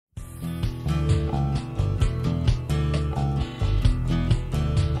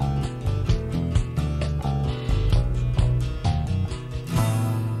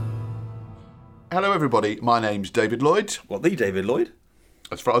Hello everybody, my name's David Lloyd. What, the David Lloyd?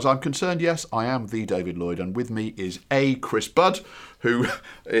 As far as I'm concerned, yes, I am the David Lloyd, and with me is Chris Budd, who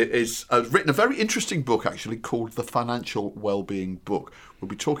has written a very interesting book actually called The Financial Wellbeing Book. We'll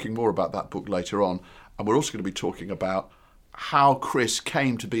be talking more about that book later on, and we're also going to be talking about how Chris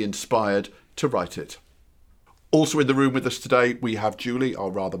came to be inspired to write it. Also in the room with us today, we have Julie, our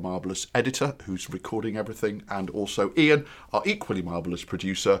rather marvellous editor, who's recording everything, and also Ian, our equally marvellous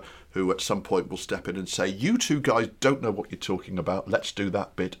producer, who at some point will step in and say, you two guys don't know what you're talking about, let's do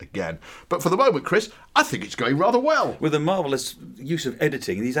that bit again. But for the moment, Chris, I think it's going rather well. With a marvellous use of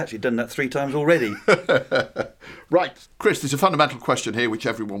editing, he's actually done that 3 times already. Right, Chris, there's a fundamental question here which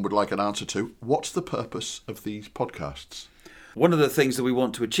everyone would like an answer to. What's the purpose of these podcasts? One of the things that we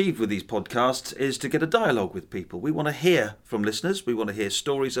want to achieve with these podcasts is to get a dialogue with people. We want to hear from listeners. We want to hear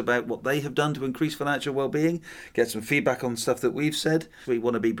stories about what they have done to increase financial well-being, get some feedback on stuff that we've said. We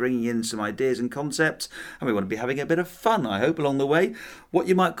want to be bringing in some ideas and concepts, and we want to be having a bit of fun, I hope, along the way. What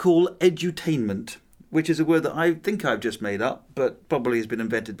you might call edutainment, which is a word that I think I've just made up, but probably has been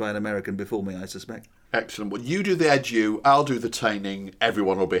invented by an American before me, I suspect. Excellent. Well, you do the edu, I'll do the taining,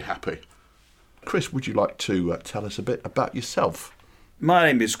 everyone will be happy. Chris, would you like to tell us a bit about yourself? My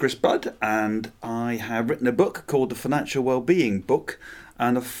name is Chris Budd, and I have written a book called The Financial Wellbeing Book,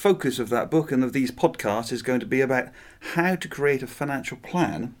 and the focus of that book and of these podcasts is going to be about how to create a financial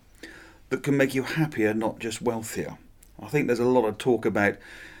plan that can make you happier, not just wealthier. I think there's a lot of talk about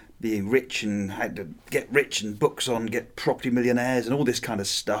being rich and how to get rich and books on get property millionaires and all this kind of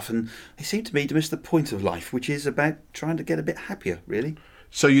stuff, and they seem to me to miss the point of life, which is about trying to get a bit happier, really.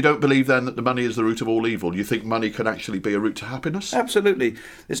 So you don't believe then that the money is the root of all evil? You think money can actually be a route to happiness? Absolutely.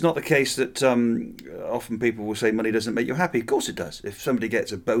 It's not the case that often people will say money doesn't make you happy. Of course it does. If somebody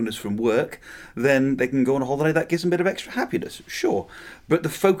gets a bonus from work, then they can go on a holiday. That gives them a bit of extra happiness, sure. But the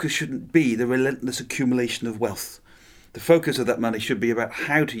focus shouldn't be the relentless accumulation of wealth. The focus of that money should be about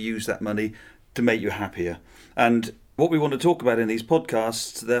how to use that money to make you happier. And what we want to talk about in these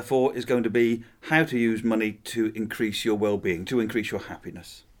podcasts, therefore, is going to be how to use money to increase your well-being, to increase your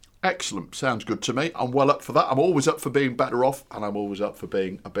happiness. Excellent. Sounds good to me. I'm well up for that. I'm always up for being better off, and I'm always up for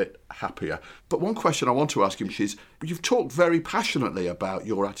being a bit happier. But one question I want to ask you, which is, you've talked very passionately about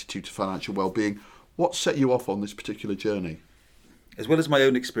your attitude to financial well-being. What set you off on this particular journey? As well as my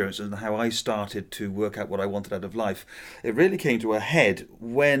own experiences and how I started to work out what I wanted out of life, it really came to a head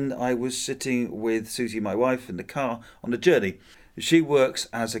when I was sitting with Susie, my wife, in the car on a journey. She works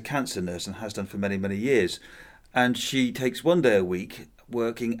as a cancer nurse and has done for many, many years. And she takes 1 day a week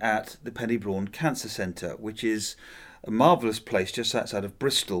working at the Penny Brawn Cancer Centre, which is a marvellous place just outside of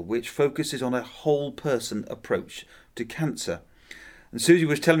Bristol, which focuses on a whole person approach to cancer. And Susie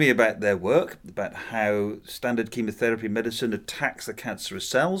was telling me about their work, about how standard chemotherapy medicine attacks the cancerous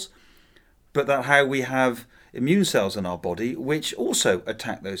cells, but that how we have immune cells in our body which also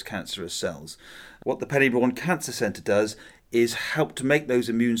attack those cancerous cells. What the Penny Brawn Cancer Centre does is help to make those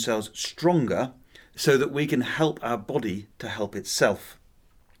immune cells stronger so that we can help our body to help itself.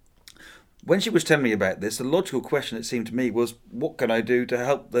 When she was telling me about this, the logical question, it seemed to me, was what can I do to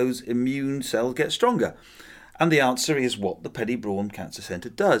help those immune cells get stronger? And the answer is what the Penny Brawn Cancer Centre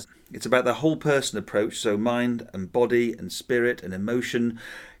does. It's about the whole person approach, so mind and body and spirit and emotion.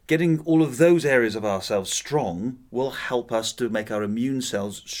 Getting all of those areas of ourselves strong will help us to make our immune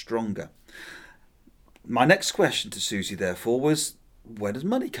cells stronger. My next question to Susie, therefore, was where does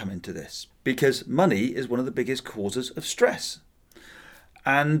money come into this? Because money is one of the biggest causes of stress.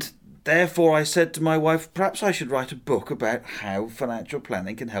 And therefore I said to my wife, perhaps I should write a book about how financial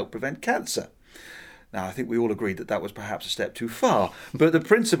planning can help prevent cancer. Now, I think we all agreed that that was perhaps a step too far, but the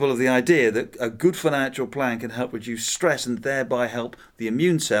principle of the idea that a good financial plan can help reduce stress and thereby help the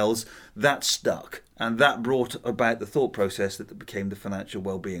immune cells, that stuck. And that brought about the thought process that became the Financial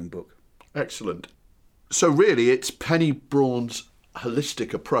Wellbeing Book. Excellent. So really, it's Penny Brawn's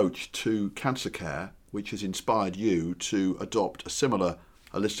holistic approach to cancer care which has inspired you to adopt a similar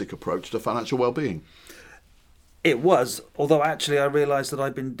holistic approach to financial well-being. It was, although actually I realised that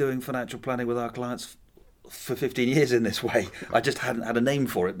I've been doing financial planning with our clients for 15 years in this way. I just hadn't had a name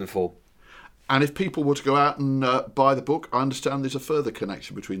for it before. And if people were to go out and buy the book, I understand there's a further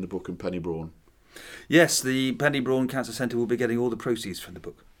connection between the book and Penny Brawn. Yes, the Penny Brawn Cancer Centre will be getting all the proceeds from the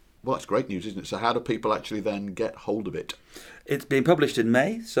book. Well, that's great news, isn't it? So how do people actually then get hold of it? It's being published in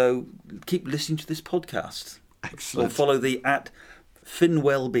May, so keep listening to this podcast. Excellent. Or follow the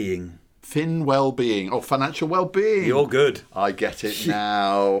 @FinWellbeing. FinWellbeing. Oh, financial well-being. You're good. I get it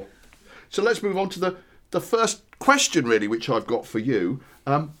now. So let's move on to the first question, really, which I've got for you.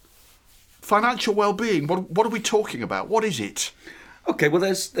 Financial well-being, what are we talking about? What is it? Okay, well,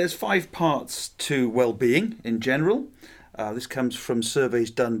 there's 5 parts to well-being in general. This comes from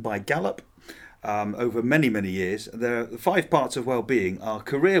surveys done by Gallup over many, many years. The 5 parts of well-being are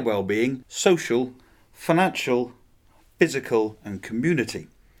career well-being, social, financial, physical, and community.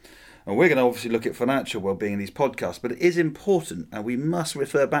 And we're going to obviously look at financial well-being in these podcasts, but it is important, and we must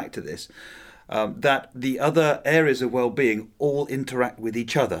refer back to this, that the other areas of well-being all interact with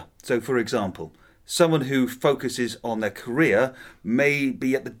each other. So, for example, someone who focuses on their career may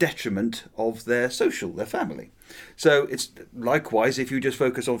be at the detriment of their social, their family. So it's likewise, if you just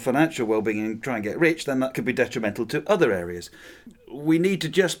focus on financial well-being and try and get rich, then that could be detrimental to other areas. We need to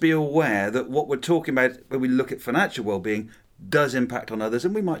just be aware that what we're talking about when we look at financial well-being does impact on others,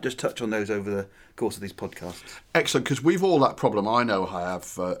 and we might just touch on those over the course of these podcasts. Excellent, because we've all that problem. I know I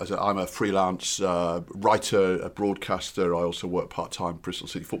have. I'm a freelance writer, a broadcaster. I also work part-time at Bristol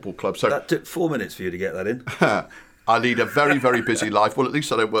City Football Club. So that took 4 minutes for you to get that in. I lead a very, very busy life. Well, at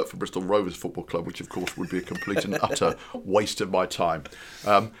least I don't work for Bristol Rovers Football Club, which of course would be a complete and utter waste of my time.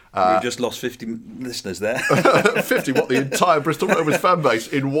 You just lost 50 listeners there. 50, what, the entire Bristol Rovers fan base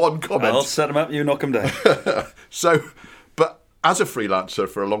in one comment. I'll set them up, you knock them down. So, but as a freelancer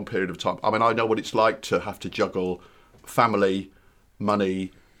for a long period of time, I mean, I know what it's like to have to juggle family,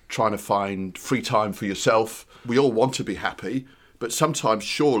 money, trying to find free time for yourself. We all want to be happy, but sometimes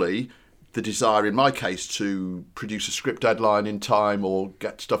surely the desire, in my case, to produce a script deadline in time or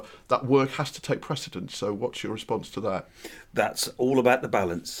get stuff, that work has to take precedence. So what's your response to that? That's all about the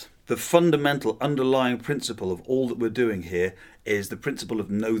balance. The fundamental underlying principle of all that we're doing here is the principle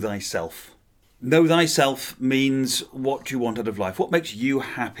of know thyself. Know thyself means what you want out of life, what makes you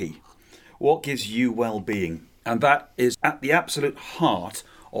happy, what gives you well-being. And that is at the absolute heart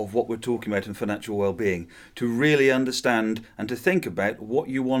of what we're talking about in financial well-being, to really understand and to think about what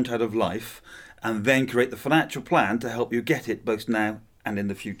you want out of life and then create the financial plan to help you get it both now and in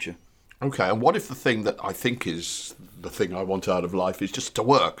the future. Okay, and what if the thing that I think is the thing I want out of life is just to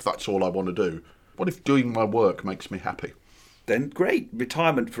work? That's all I want to do. What if doing my work makes me happy? Then great.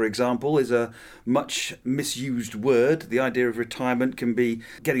 Retirement, for example, is a much misused word. The idea of retirement can be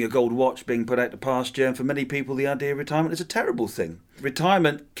getting a gold watch, being put out to pasture, and for many people the idea of retirement is a terrible thing.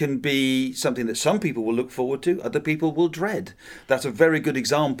 Retirement can be something that some people will look forward to, other people will dread. That's a very good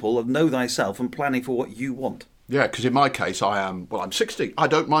example of know thyself and planning for what you want. Yeah, because in my case, I'm 60. I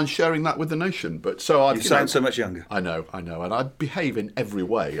don't mind sharing that with the nation. But you sound so much younger. I know. And I behave in every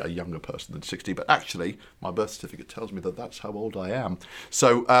way a younger person than 60. But actually, my birth certificate tells me that that's how old I am.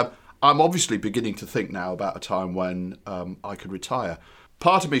 So I'm obviously beginning to think now about a time when I could retire.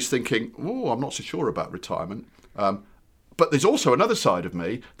 Part of me is thinking, I'm not so sure about retirement. But there's also another side of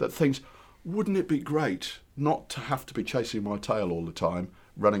me that thinks, wouldn't it be great not to have to be chasing my tail all the time,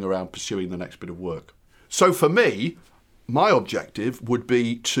 running around pursuing the next bit of work? So for me, my objective would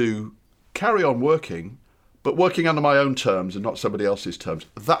be to carry on working, but working under my own terms and not somebody else's terms.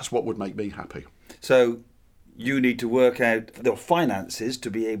 That's what would make me happy. So you need to work out the finances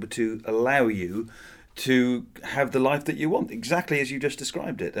to be able to allow you to have the life that you want, exactly as you just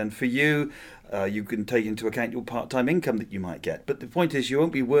described it. And for you, you can take into account your part-time income that you might get. But the point is, you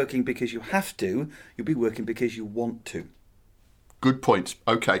won't be working because you have to, you'll be working because you want to. Good point.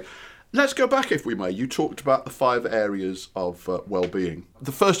 Okay. Let's go back, if we may. You talked about the 5 areas of well-being.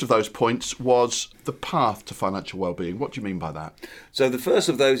 The first of those points was the path to financial well-being. What do you mean by that? So the first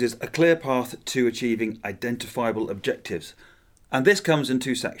of those is a clear path to achieving identifiable objectives. And this comes in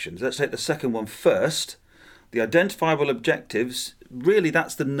 2 sections. Let's take the second one first. The identifiable objectives, really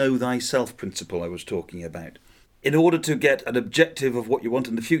that's the know thyself principle I was talking about. In order to get an objective of what you want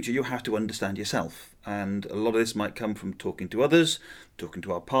in the future, you have to understand yourself. And a lot of this might come from talking to others, talking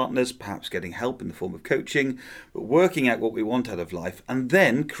to our partners, perhaps getting help in the form of coaching, but working out what we want out of life and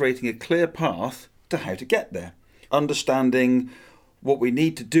then creating a clear path to how to get there. Understanding what we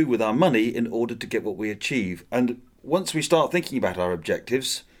need to do with our money in order to get what we achieve. And once we start thinking about our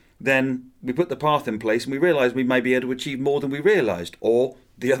objectives, then we put the path in place and we realise we may be able to achieve more than we realised, or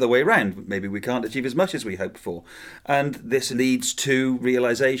the other way around. Maybe we can't achieve as much as we hoped for. And this leads to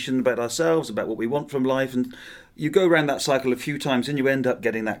realisation about ourselves, about what we want from life. And you go around that cycle a few times and you end up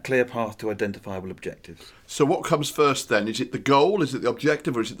getting that clear path to identifiable objectives. So what comes first then? Is it the goal, is it the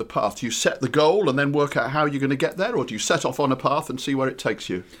objective, or is it the path? Do you set the goal and then work out how you're going to get there, or do you set off on a path and see where it takes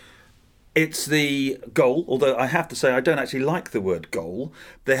you? It's the goal, although I have to say I don't actually like the word goal.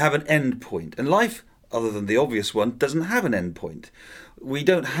 They have an end point. And life other than the obvious one, doesn't have an end point. We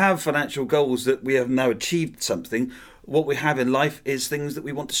don't have financial goals that we have now achieved something. What we have in life is things that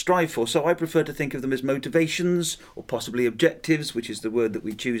we want to strive for. So I prefer to think of them as motivations, or possibly objectives, which is the word that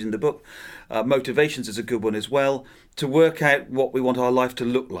we choose in the book. Motivations is a good one as well, to work out what we want our life to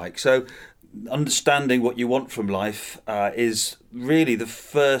look like. So understanding what you want from life is really the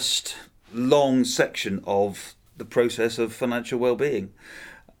first long section of the process of financial well-being.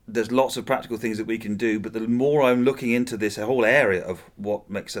 There's lots of practical things that we can do, but the more I'm looking into this whole area of what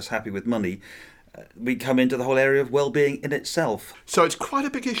makes us happy with money, we come into the whole area of well-being in itself. So it's quite a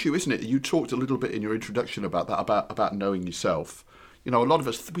big issue, isn't it? You talked a little bit in your introduction about that, about knowing yourself. You know, a lot of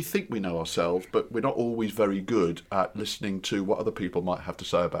us, we think we know ourselves, but we're not always very good at listening to what other people might have to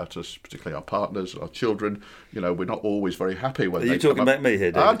say about us, particularly our partners, our children. You know, we're not always very happy when Are you talking about me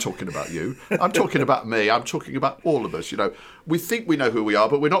here, David? I'm talking about you. I'm talking about me. I'm talking about all of us. You know, we think we know who we are,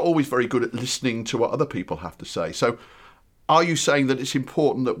 but we're not always very good at listening to what other people have to say. So are you saying that it's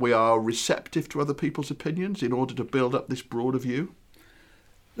important that we are receptive to other people's opinions in order to build up this broader view?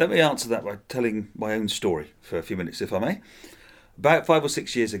 Let me answer that by telling my own story for a few minutes, if I may. About 5 or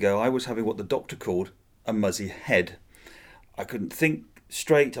 6 years ago, I was having what the doctor called a muzzy head. I couldn't think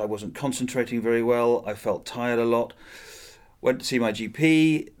straight, I wasn't concentrating very well, I felt tired a lot. Went to see my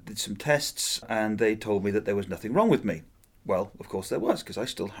GP, did some tests, and they told me that there was nothing wrong with me. Well, of course there was, because I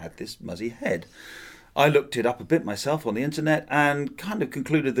still had this muzzy head. I looked it up a bit myself on the internet and kind of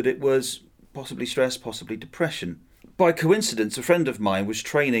concluded that it was possibly stress, possibly depression. By coincidence, a friend of mine was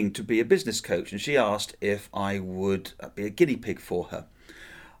training to be a business coach, and she asked if I would be a guinea pig for her.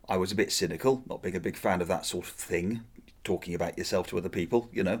 I was a bit cynical, not being a big fan of that sort of thing, talking about yourself to other people,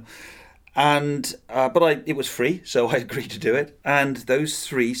 you know. But it was free, so I agreed to do it. And those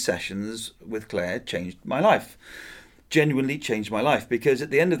 3 sessions with Claire changed my life. Genuinely changed my life, because at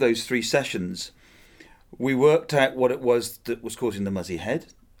the end of those 3 sessions, we worked out what it was that was causing the muzzy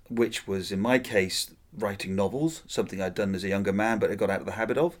head, which was, in my case, writing novels, something I'd done as a younger man but I got out of the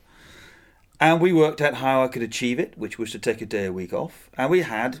habit of. And we worked out how I could achieve it, which was to take a day a week off. And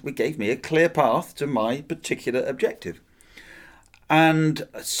we gave me a clear path to my particular objective. And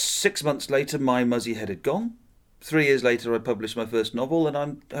 6 months later, my muzzy head had gone. 3 years later, I published my first novel, and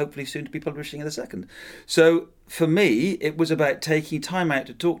I'm hopefully soon to be publishing the second. So for me, it was about taking time out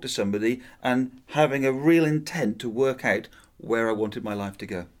to talk to somebody and having a real intent to work out where I wanted my life to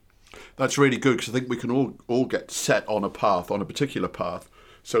go. That's really good, because I think we can all get set on a path, on a particular path.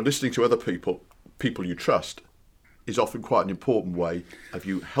 So listening to other people you trust, is often quite an important way of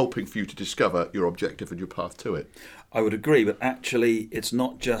you helping for you to discover your objective and your path to it. I would agree, but actually it's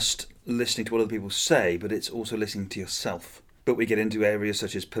not just listening to what other people say, but it's also listening to yourself. But we get into areas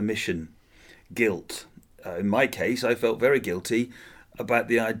such as permission, guilt. In my case, I felt very guilty about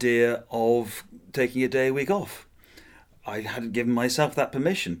the idea of taking a day a week off. I hadn't given myself that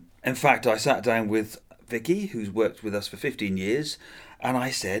permission. In fact, I sat down with Vicky, who's worked with us for 15 years, and I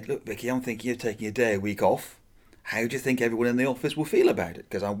said, look, Vicky, I'm thinking of taking a day a week off. How do you think everyone in the office will feel about it?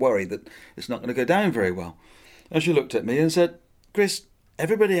 Because I'm worried that it's not going to go down very well. And she looked at me and said, Chris,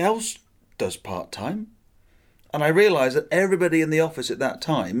 everybody else does part-time. And I realised that everybody in the office at that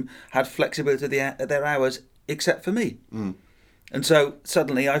time had flexibility at their hours except for me. Mm. And so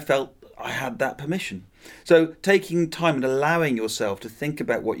suddenly I felt I had that permission. So taking time and allowing yourself to think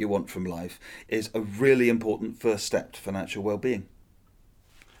about what you want from life is a really important first step to financial well-being.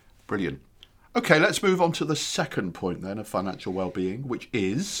 Brilliant. Okay, let's move on to the second point then of financial well-being, which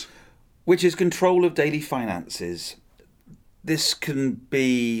is control of daily finances. This can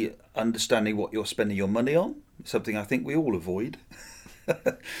be understanding what you're spending your money on, something I think we all avoid.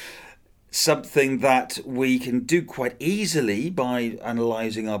 Something that we can do quite easily by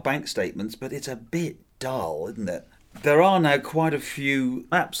analysing our bank statements, but it's a bit dull, isn't it? There are now quite a few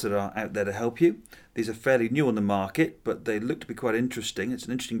apps that are out there to help you. These are fairly new on the market, but they look to be quite interesting. It's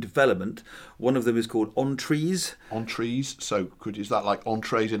an interesting development. One of them is called Ontrees. Ontrees? So is that like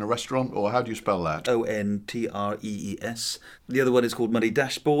entrees in a restaurant, or how do you spell that? Ontrees. The other one is called Money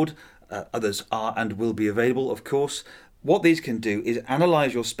Dashboard. Others are and will be available, of course. What these can do is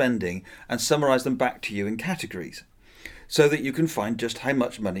analyse your spending and summarise them back to you in categories, so that you can find just how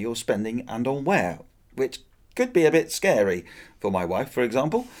much money you're spending and on where, which could be a bit scary for my wife, for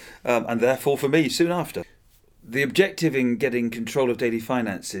example, and therefore for me soon after. The objective in getting control of daily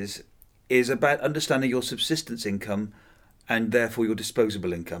finances is about understanding your subsistence income and therefore your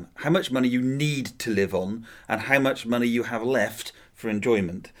disposable income, how much money you need to live on and how much money you have left for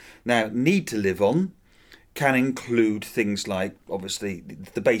enjoyment. Now, need to live on can include things like, obviously,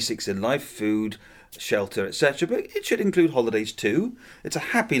 the basics in life, food, shelter, etc. But it should include holidays too. It's a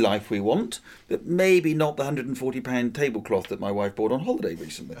happy life we want, but maybe not the £140 tablecloth that my wife bought on holiday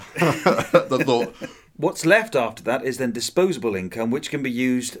recently. The thought. What's left after that is then disposable income, which can be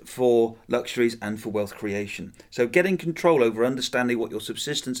used for luxuries and for wealth creation. So getting control over understanding what your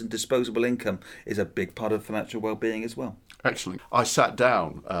subsistence and disposable income is a big part of financial well-being as well. Excellent. I sat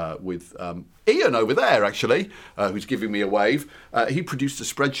down with Ian over there, actually, who's giving me a wave. He produced a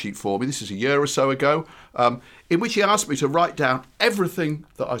spreadsheet for me, this is a year or so ago, in which he asked me to write down everything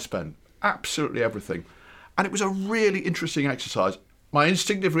that I spend, absolutely everything. And it was a really interesting exercise. My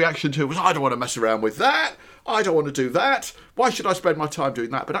instinctive reaction to it was, I don't want to mess around with that. I don't want to do that. Why should I spend my time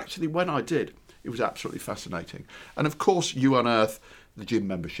doing that? But actually, when I did, it was absolutely fascinating. And of course, you unearth the gym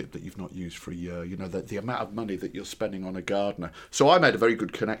membership that you've not used for a year, you know, the amount of money that you're spending on a gardener. So I made a very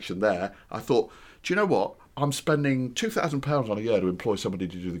good connection there. I thought, do you know what? I'm spending £2,000 on a year to employ somebody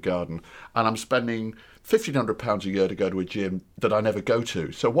to do the garden, and I'm spending £1,500 a year to go to a gym that I never go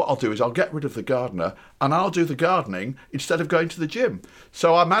to. So what I'll do is I'll get rid of the gardener and I'll do the gardening instead of going to the gym.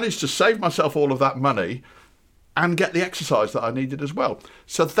 So I managed to save myself all of that money and get the exercise that I needed as well.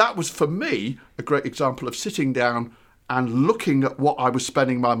 So that was, for me, a great example of sitting down and looking at what I was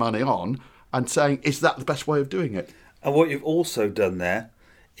spending my money on and saying, is that the best way of doing it? And what you've also done there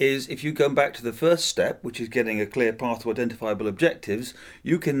is, if you go back to the first step, which is getting a clear path to identifiable objectives,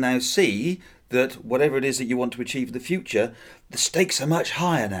 you can now see that whatever it is that you want to achieve in the future, the stakes are much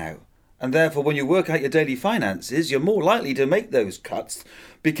higher now. And therefore, when you work out your daily finances, you're more likely to make those cuts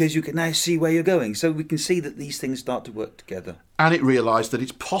because you can now see where you're going. So we can see that these things start to work together. And it realised that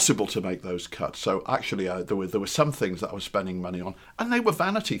it's possible to make those cuts. So actually, there were some things that I was spending money on, and they were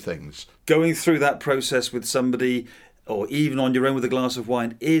vanity things. Going through that process with somebody, or even on your own with a glass of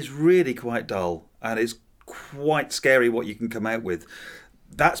wine, is really quite dull. And it's quite scary what you can come out with.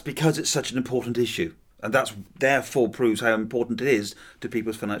 That's because it's such an important issue. And that's therefore proves how important it is to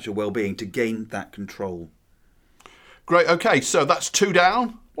people's financial well-being to gain that control. Great, okay, so that's 2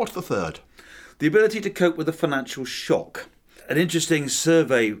 down. What's the third? The ability to cope with a financial shock. An interesting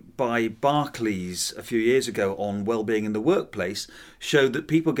survey by Barclays a few years ago on well-being in the workplace showed that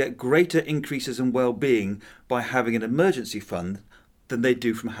people get greater increases in well-being by having an emergency fund than they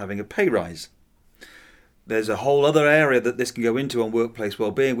do from having a pay rise. There's a whole other area that this can go into on workplace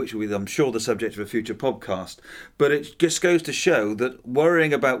well-being, which will be, I'm sure, the subject of a future podcast. But it just goes to show that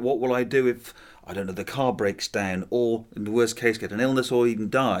worrying about what will I do if, I don't know, the car breaks down, or in the worst case get an illness or even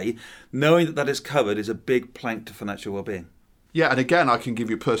die, knowing that that is covered is a big plank to financial well-being. Yeah, and again, I can give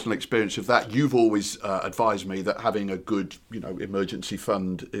you personal experience of that. You've always advised me that having a good, emergency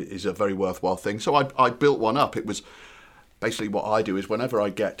fund is a very worthwhile thing. So I built one up. It was basically what I do is whenever I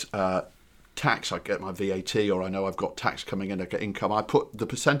get tax, I get my VAT, or I know I've got tax coming in, I get income, I put the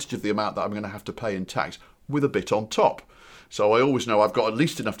percentage of the amount that I'm going to have to pay in tax with a bit on top. So I always know I've got at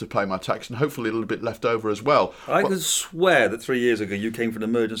least enough to pay my tax and hopefully a little bit left over as well. I can swear that 3 years ago you came for an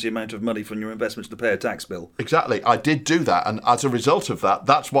emergency amount of money from your investments to pay a tax bill. Exactly. I did do that, and as a result of that,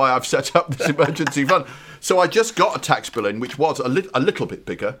 that's why I've set up this emergency fund. So I just got a tax bill in, which was a little bit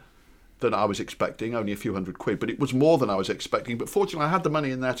bigger than I was expecting, only a few £100, but it was more than I was expecting. But fortunately, I had the money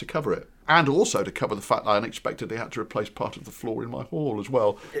in there to cover it, and also to cover the fact that I unexpectedly had to replace part of the floor in my hall as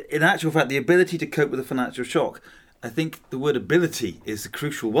well. In actual fact, the ability to cope with a financial shock, I think the word ability is the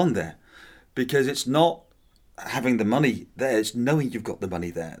crucial one there, because it's not having the money there, it's knowing you've got the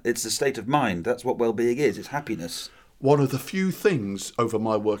money there. It's the state of mind. That's what well-being is. It's happiness. One of the few things over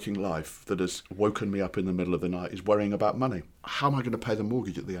my working life that has woken me up in the middle of the night is worrying about money. How am I going to pay the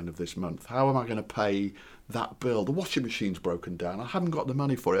mortgage at the end of this month? How am I going to pay that bill? The washing machine's broken down. I haven't got the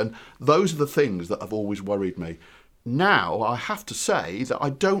money for it. And those are the things that have always worried me. Now, I have to say that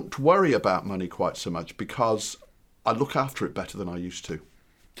I don't worry about money quite so much because I look after it better than I used to.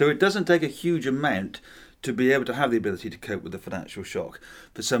 So it doesn't take a huge amount to be able to have the ability to cope with the financial shock.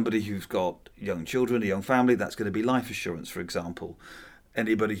 For somebody who's got young children, a young family, that's going to be life assurance, for example.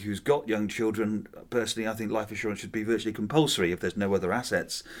 Anybody who's got young children, personally, I think life assurance should be virtually compulsory if there's no other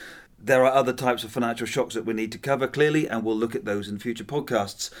assets. There are other types of financial shocks that we need to cover, clearly, and we'll look at those in future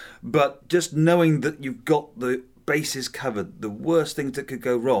podcasts. But just knowing that you've got the bases covered, the worst things that could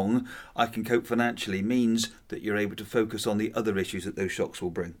go wrong, I can cope financially, means that you're able to focus on the other issues that those shocks will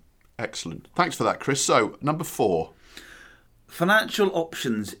bring. Excellent. Thanks for that, Chris. So, number 4. Financial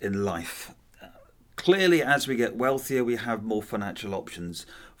options in life. Clearly, as we get wealthier, we have more financial options.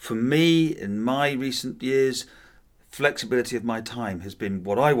 For me, in my recent years, flexibility of my time has been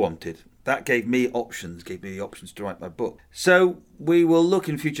what I wanted. That gave me the options to write my book. So we will look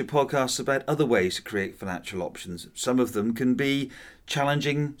in future podcasts about other ways to create financial options. Some of them can be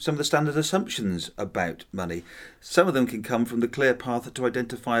challenging some of the standard assumptions about money. Some of them can come from the clear path to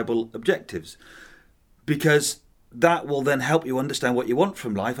identifiable objectives, because that will then help you understand what you want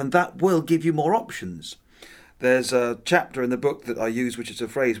from life, and that will give you more options. There's a chapter in the book that I use, which is a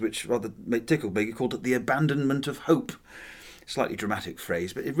phrase which rather tickled me, called it the abandonment of hope. Slightly dramatic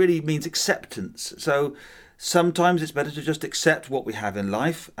phrase, but it really means acceptance. So sometimes it's better to just accept what we have in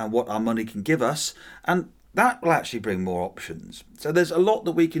life and what our money can give us, and that will actually bring more options. So there's a lot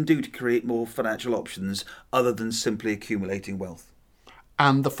that we can do to create more financial options other than simply accumulating wealth.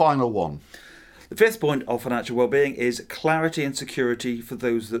 And the final one. The fifth point of financial well-being is clarity and security for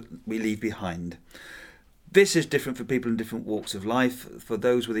those that we leave behind. This is different for people in different walks of life. For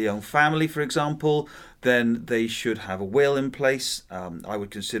those with a young family, for example, then they should have a will in place. I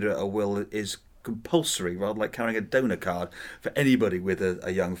would consider a will is compulsory, rather like carrying a donor card for anybody with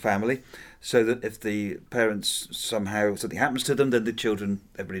a young family, so that if the parents somehow something happens to them, then the children,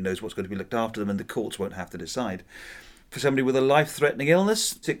 everybody knows what's going to be looked after them, and the courts won't have to decide. For somebody with a life-threatening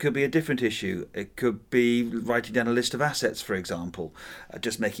illness, it could be a different issue. It could be writing down a list of assets, for example,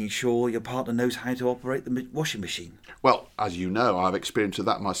 just making sure your partner knows how to operate the washing machine. Well, as you know, I've experienced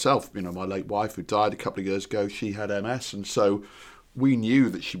that myself. You know, my late wife, who died a couple of years ago, she had MS, and so we knew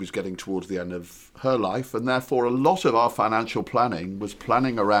that she was getting towards the end of her life, and therefore a lot of our financial planning was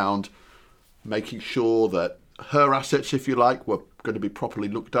planning around making sure that her assets, if you like, were going to be properly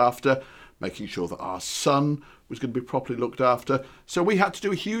looked after, making sure that our son was going to be properly looked after. So we had to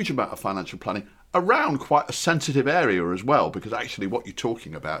do a huge amount of financial planning around quite a sensitive area as well, because actually what you're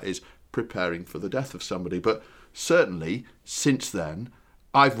talking about is preparing for the death of somebody. But certainly since then,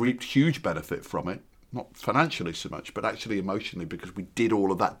 I've reaped huge benefit from it, not financially so much, but actually emotionally, because we did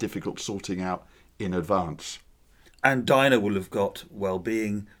all of that difficult sorting out in advance. And Dinah will have got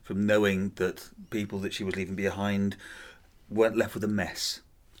well-being from knowing that people that she was leaving behind weren't left with a mess.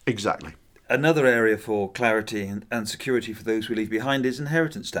 Exactly. Another area for clarity and security for those we leave behind is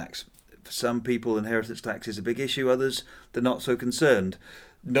inheritance tax. For some people, inheritance tax is a big issue. Others, they're not so concerned.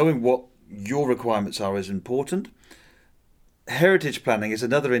 Knowing what your requirements are is important. Heritage planning is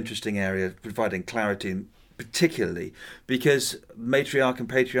another interesting area, providing clarity, particularly because matriarch and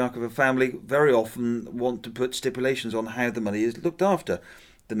patriarch of a family very often want to put stipulations on how the money is looked after.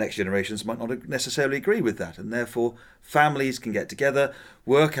 The next generations might not necessarily agree with that, and therefore families can get together,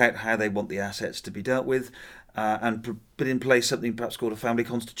 work out how they want the assets to be dealt with, and put in place something perhaps called a family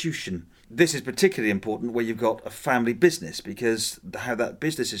constitution. This is particularly important where you've got a family business, because how that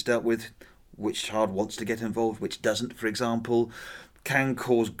business is dealt with, which child wants to get involved, which doesn't, for example, can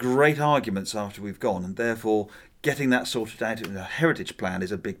cause great arguments after we've gone, and therefore getting that sorted out in a heritage plan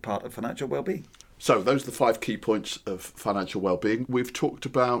is a big part of financial well-being. So those are the 5 key points of financial well-being. We've talked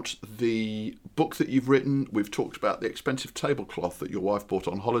about the book that you've written. We've talked about the expensive tablecloth that your wife bought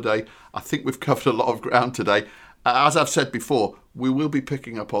on holiday. I think we've covered a lot of ground today. As I've said before, we will be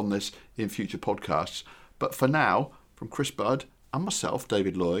picking up on this in future podcasts. But for now, from Chris Budd and myself,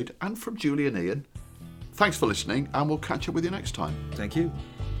 David Lloyd, and from Julie and Ian, thanks for listening, and we'll catch up with you next time. Thank you.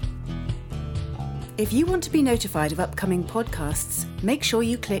 If you want to be notified of upcoming podcasts, make sure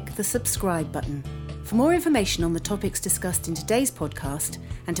you click the subscribe button. For more information on the topics discussed in today's podcast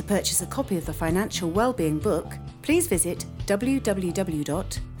and to purchase a copy of the Financial Wellbeing book, please visit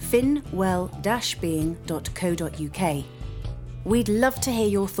www.finwell-being.co.uk. We'd love to hear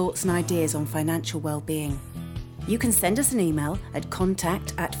your thoughts and ideas on financial well-being. You can send us an email at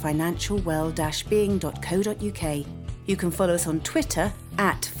contact@financialwell-being.co.uk. You can follow us on Twitter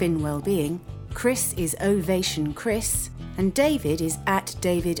 @FinWellbeing. Chris is Ovation Chris, and David is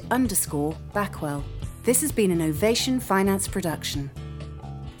 @David_Backwell. This has been an Ovation Finance production.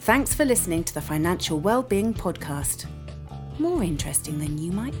 Thanks for listening to the Financial Wellbeing podcast. More interesting than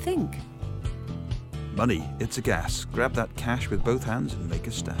you might think. Money, it's a gas. Grab that cash with both hands and make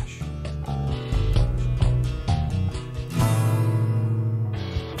a stash.